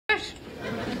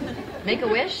Make a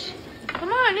wish?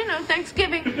 Come on, you know,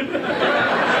 Thanksgiving.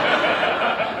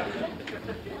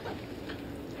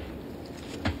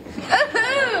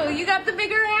 Oh, you got the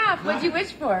bigger half. What'd you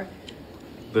wish for?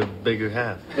 The bigger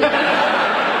half.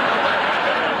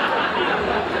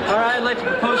 All right, I'd like to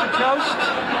propose a toast.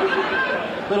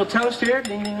 Little toast here.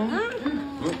 Ding, ding,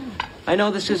 ding. I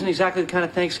know this isn't exactly the kind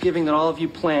of Thanksgiving that all of you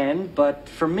planned, but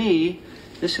for me,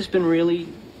 this has been really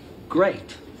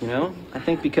great, you know? I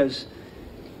think because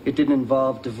it didn't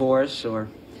involve divorce or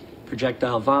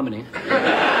projectile vomiting.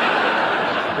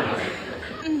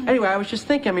 Anyway, I was just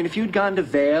thinking, I mean, if you'd gone to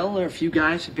Vail, or if you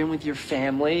guys had been with your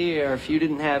family, or if you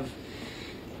didn't have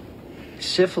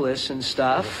syphilis and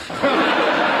stuff,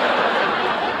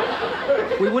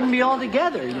 we wouldn't be all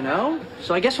together, you know?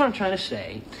 So I guess what I'm trying to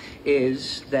say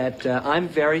is that I'm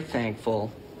very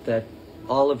thankful that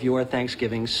all of your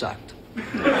Thanksgivings sucked.